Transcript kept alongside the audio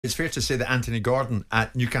It's fair to say that Anthony Gordon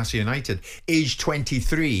at Newcastle United, age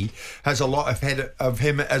 23, has a lot ahead of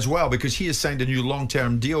him as well, because he has signed a new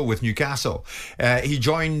long-term deal with Newcastle. He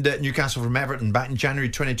joined Newcastle from Everton back in January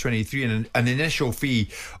 2023, and an initial fee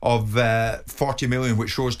of 40 million,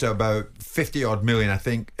 which rose to about 50 odd million, I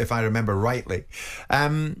think, if I remember rightly.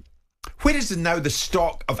 Where is now the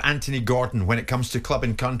stock of Anthony Gordon when it comes to club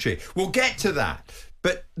and country? We'll get to that,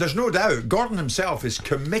 but there's no doubt Gordon himself is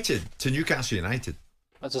committed to Newcastle United.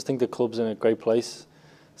 I just think the club's in a great place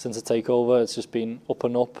since the takeover. It's just been up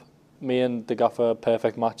and up. Me and the gaffer,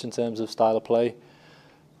 perfect match in terms of style of play.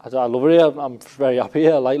 I love it here. I'm very happy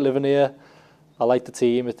here. I like living here. I like the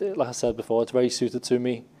team. Like I said before, it's very suited to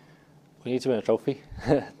me. We need to win a trophy.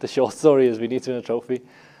 The short story is we need to win a trophy.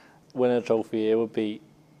 Winning a trophy here would be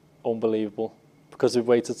unbelievable because we've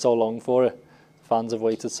waited so long for it. Fans have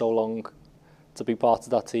waited so long to be part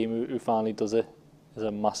of that team who finally does it. Is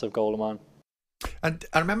a massive goal of mine. And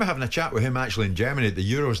I remember having a chat with him actually in Germany at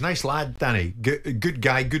the Euros. Nice lad, Danny. Good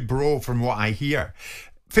guy, good bro from what I hear.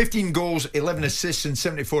 15 goals, 11 assists and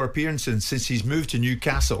 74 appearances since he's moved to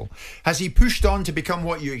Newcastle. Has he pushed on to become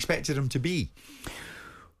what you expected him to be?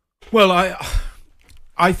 Well,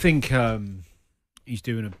 I think he's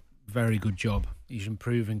doing a very good job. He's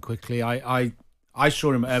improving quickly. I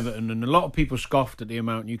saw him at Everton, and a lot of people scoffed at the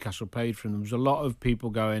amount Newcastle paid for him. There was a lot of people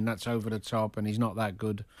going, that's over the top and he's not that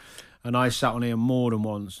good. And I sat on here more than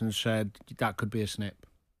once and said, that could be a snip.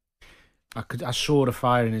 I saw the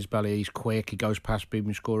fire in his belly. He's quick. He goes past people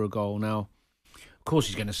and score a goal. Now, of course,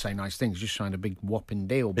 he's going to say nice things. Just signed a big whopping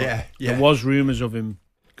deal. But there was rumours of him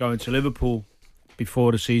going to Liverpool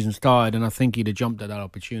before the season started, and I think he'd have jumped at that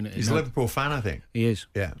opportunity. He's a Liverpool fan, I think. He is.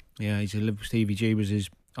 Yeah. Yeah, he's a Liverpool. Stevie G was his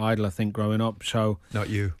idol, I think, growing up. So not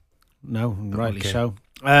you. No, rightly so.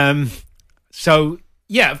 So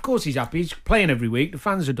yeah, of course he's happy. He's playing every week. The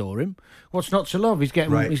fans adore him. What's not to love? He's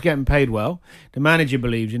getting paid well. The manager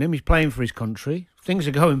believes in him. He's playing for his country. Things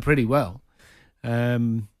are going pretty well.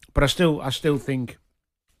 But I still think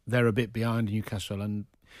they're a bit behind Newcastle. And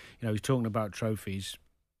he's talking about trophies.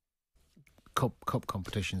 Cup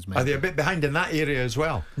competitions, maybe. Are they a bit behind in that area as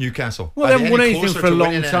well, Newcastle? Well, they haven't won anything for a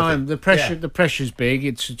long time. Anything? The pressure's big.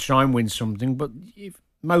 It's to try and win something, but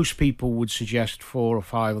most people would suggest 4 or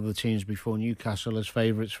 5 other teams before Newcastle as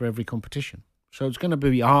favourites for every competition. So it's going to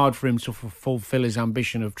be hard for him to fulfil his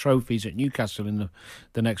ambition of trophies at Newcastle in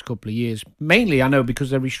the next couple of years. Mainly, I know, because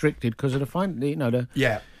they're restricted because of the fine. The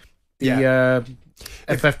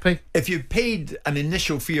FFP. If you paid an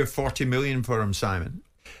initial fee of 40 million for him, Simon,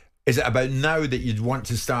 is it about now that you'd want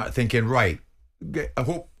to start thinking, right, I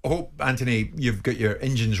hope Anthony, you've got your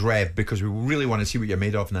engines revved because we really want to see what you're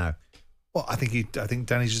made of now? Well, I think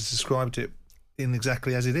Danny just described it in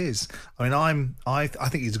exactly as it is. I mean, I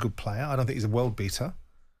think he's a good player. I don't think he's a world beater.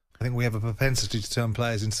 I think we have a propensity to turn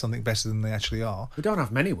players into something better than they actually are. We don't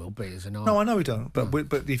have many world beaters in our... No, I know we don't.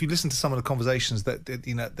 But if you listen to some of the conversations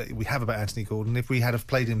that we have about Anthony Gordon, if we had have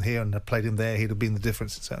played him here and had played him there, he'd have been the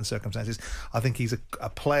difference in certain circumstances. I think he's a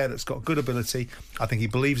player that's got good ability. I think he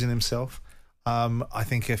believes in himself. I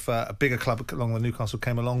think if a bigger club along with Newcastle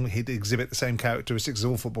came along, he'd exhibit the same characteristics as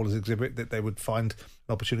all footballers exhibit, that they would find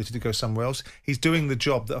an opportunity to go somewhere else. He's doing the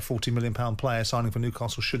job that a £40 million player signing for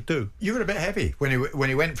Newcastle should do. You were a bit heavy when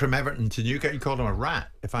he went from Everton to Newcastle. You called him a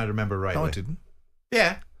rat, if I remember rightly. No, I didn't.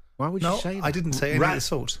 Yeah. Why would you say that? I didn't say any of the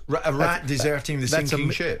sort. A rat deserting the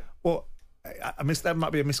sinking ship. Well, that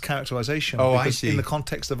might be a mischaracterisation. Oh, I see. In the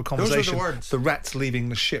context of a conversation, those are the words. The rat's leaving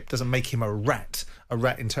the ship doesn't make him a rat. A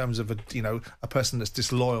rat in terms of a person that's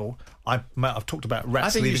disloyal. I've talked about rats. I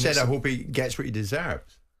think leaving you said, I hope he gets what he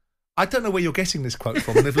deserves. I don't know where you're getting this quote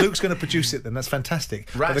from, and if Luke's going to produce it, then that's fantastic.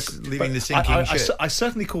 Rats leaving the sinking ship. I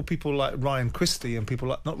certainly call people like Ryan Christie and people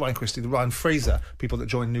like, not Ryan Christie, Ryan Fraser, people that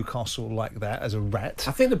join Newcastle like that, as a rat.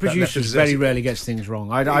 I think the producer very rarely gets things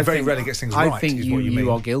wrong. I very rarely gets things right. I think you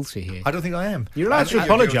are guilty here. I don't think I am. You're allowed to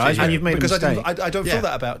apologise when you've made a mistake. I don't feel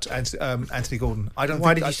that about Anthony Gordon.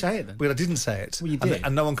 Why did you say it then? Well, I didn't say it. Well, you did.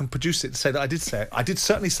 And no one can produce it to say that I did say it. I did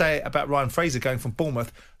certainly say it about Ryan Fraser going from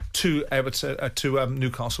Bournemouth to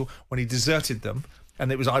Newcastle when he deserted them,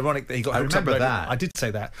 and it was ironic that he got hooked up. I remember that. I did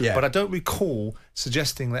say that, yeah. But I don't recall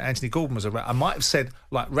suggesting that Anthony Gordon was a rat. I might have said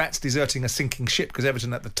like rats deserting a sinking ship, because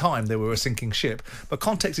Everton at the time they were a sinking ship. But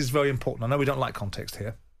context is very important. I know we don't like context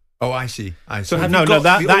here. Oh, I see. So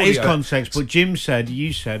that is context. But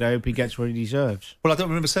you said, I hope he gets what he deserves. Well, I don't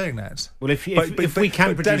remember saying that. Well, if we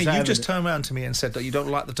can produce Danny, that you just turned around to me and said that you don't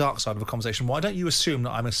like the dark side of a conversation. Why don't you assume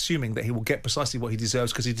that I'm assuming that he will get precisely what he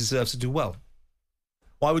deserves because he deserves to do well?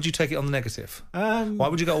 Why would you take it on the negative? Why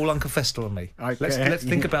would you go all Uncle Fester on me? Let's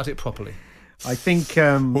think about it properly. I think...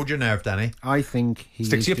 hold your nerve, Danny. I think he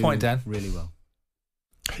Stick to your point, Dan. Really well.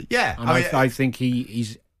 Yeah, And I think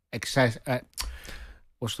he's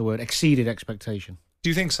exceeded expectation. Do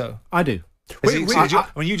you think so? I do.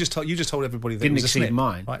 You just told everybody that Didn't it was a exceed snip,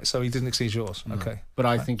 mine. right? So he didn't exceed yours. No. Okay, But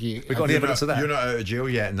I think he. we got any evidence of that? You're not out of jail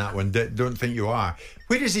yet in that one. Don't think you are.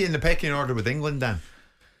 Where is he in the pecking order with England, Dan?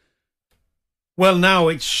 Well, now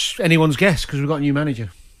it's anyone's guess because we've got a new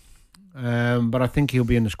manager. But I think he'll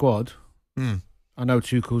be in the squad. I know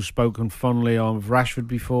Tuchel's spoken fondly of Rashford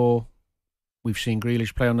before. We've seen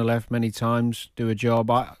Grealish play on the left many times, do a job.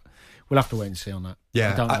 We'll have to wait and see on that.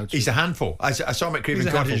 Yeah, I don't know he's a handful. I saw him at Craven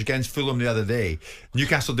Cottage against Fulham the other day.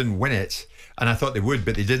 Newcastle didn't win it, and I thought they would,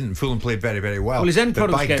 but they didn't. Fulham played very, very well. Well, his end but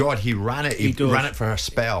product's by God, he ran it. He ran it for a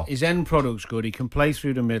spell. His end product's good. He can play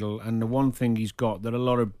through the middle, and the one thing he's got that a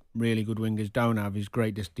lot of really good wingers don't have is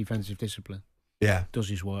great defensive discipline. Yeah, Does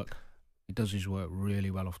his work. He does his work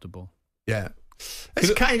really well off the ball. Yeah,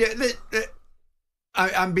 it's kind of.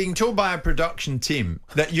 I'm being told by a production team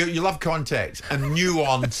that you love context and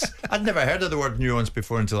nuance. I'd never heard of the word nuance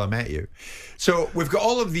before until I met you. So we've got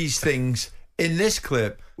all of these things in this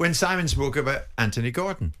clip when Simon spoke about Anthony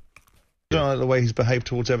Gordon. I don't like the way he's behaved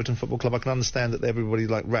towards Everton Football Club. I can understand that everybody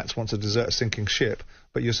like rats wants to desert a sinking ship,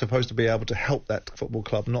 but you're supposed to be able to help that football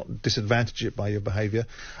club, not disadvantage it by your behaviour.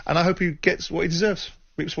 And I hope he gets what he deserves.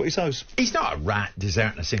 Reaps what he sows. He's not a rat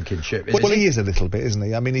deserting a sinking ship, is well, he? he is a little bit, isn't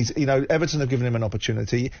he? I mean, Everton have given him an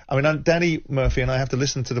opportunity. I mean, Danny Murphy, and I have to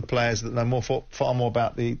listen to the players that know far more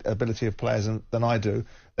about the ability of players than I do,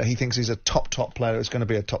 that he thinks he's a top player, it's going to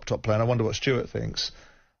be a top player, and I wonder what Stuart thinks.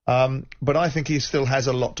 But I think he still has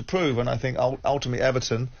a lot to prove, and I think ultimately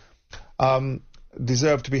Everton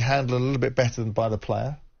deserve to be handled a little bit better than by the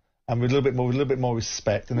player. And with a little bit more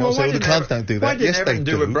respect. And they'll say, the clubs don't do that. Why didn't yes, Everton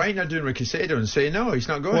they do what Brighton are doing with Caicedo and say, no, he's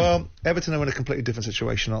not going? Well, Everton are in a completely different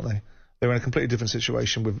situation, aren't they? They're in a completely different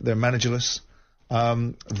situation. They're managerless.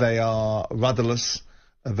 They are rudderless.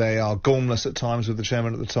 They are gormless at times with the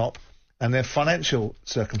chairman at the top. And their financial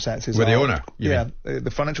circumstances with the owner,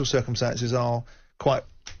 the financial circumstances are quite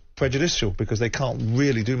prejudicial because they can't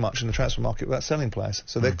really do much in the transfer market without selling players.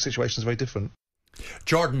 So their situation is very different.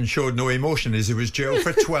 Jordan showed no emotion as he was jailed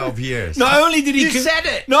for 12 years. Not only did he You said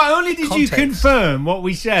it. Not only did Context. you confirm what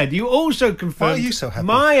we said, you also confirmed Why are you so happy?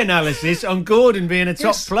 my analysis on Gordon being a top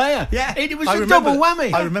Yes. player. Yeah. It was a double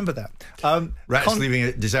whammy. I remember that. Rats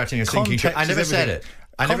deserting a sinking ship. I never said it.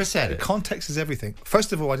 I never said it. Context is everything.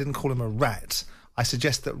 First of all, I didn't call him a rat. I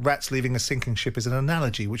suggest that rats leaving a sinking ship is an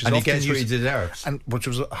analogy, which is And he often gets what he used, deserves. and which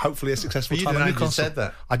was hopefully a successful But you time at denied Newcastle. you said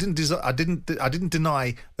that. I didn't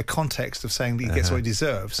deny the context of saying that he gets what he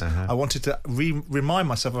deserves. I wanted to remind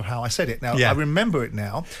myself of how I said it. Now I remember it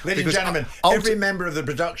now. Ladies and because gentlemen, every member of the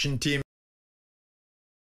production team.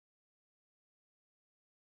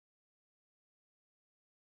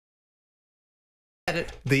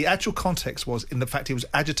 The actual context was in the fact he was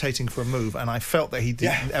agitating for a move, and I felt that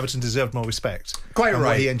Everton deserved more respect. Quite right.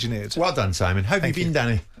 What he engineered. Well done, Simon. How have you been,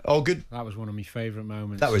 Danny? All good? That was one of my favourite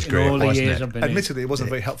moments. That was in great, all the wasn't years it? I've been Admittedly, it wasn't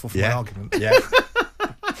very helpful for my argument. Yeah.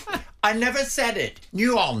 I never said it.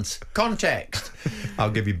 Nuance. Context. I'll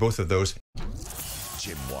give you both of those.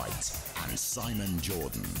 Jim White and Simon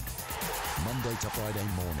Jordan. Monday to Friday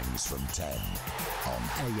mornings from 10 on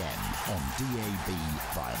AM, on DAB,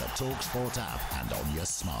 via the talkSPORT app and on your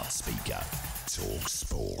smart speaker.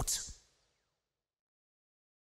 talkSPORT.